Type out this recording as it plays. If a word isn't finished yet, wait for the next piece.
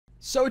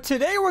So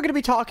today we're going to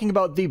be talking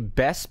about the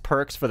best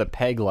perks for the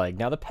peg leg.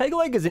 Now the peg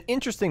leg is an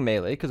interesting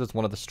melee because it's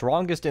one of the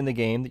strongest in the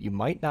game that you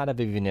might not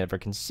have even ever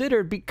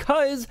considered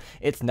because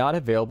it's not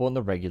available in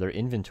the regular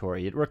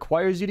inventory. It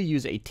requires you to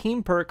use a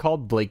team perk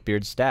called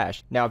Blakebeard's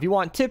Stash. Now if you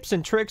want tips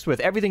and tricks with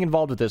everything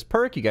involved with this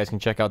perk, you guys can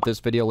check out this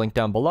video linked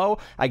down below.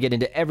 I get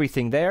into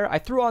everything there. I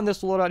threw on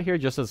this loadout here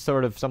just as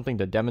sort of something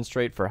to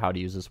demonstrate for how to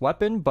use this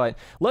weapon, but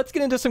let's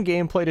get into some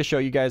gameplay to show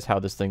you guys how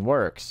this thing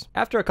works.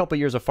 After a couple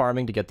years of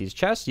farming to get these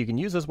chests, you can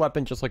use this weapon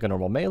just like a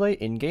normal melee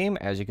in-game.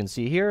 As you can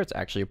see here, it's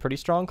actually a pretty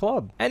strong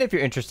club. And if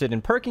you're interested in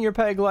perking your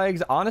peg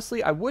legs,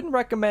 honestly, I wouldn't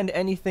recommend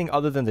anything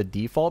other than the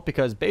default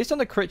because based on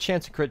the crit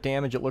chance and crit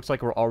damage, it looks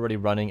like we're already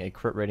running a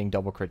crit rating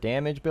double crit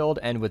damage build.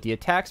 And with the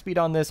attack speed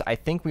on this, I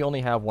think we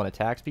only have one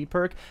attack speed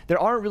perk. There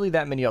aren't really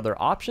that many other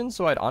options,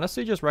 so I'd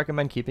honestly just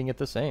recommend keeping it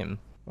the same.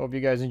 Hope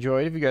you guys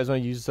enjoyed. If you guys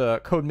want to use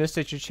code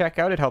Mista to check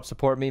out, it helps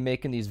support me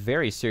making these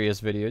very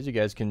serious videos. You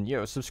guys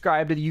can,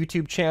 subscribe to the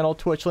YouTube channel,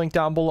 Twitch link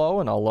down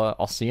below, and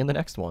I'll see you in the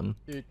next one.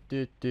 And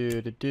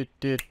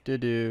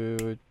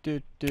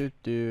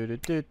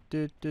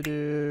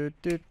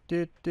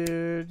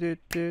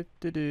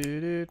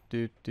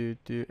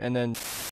then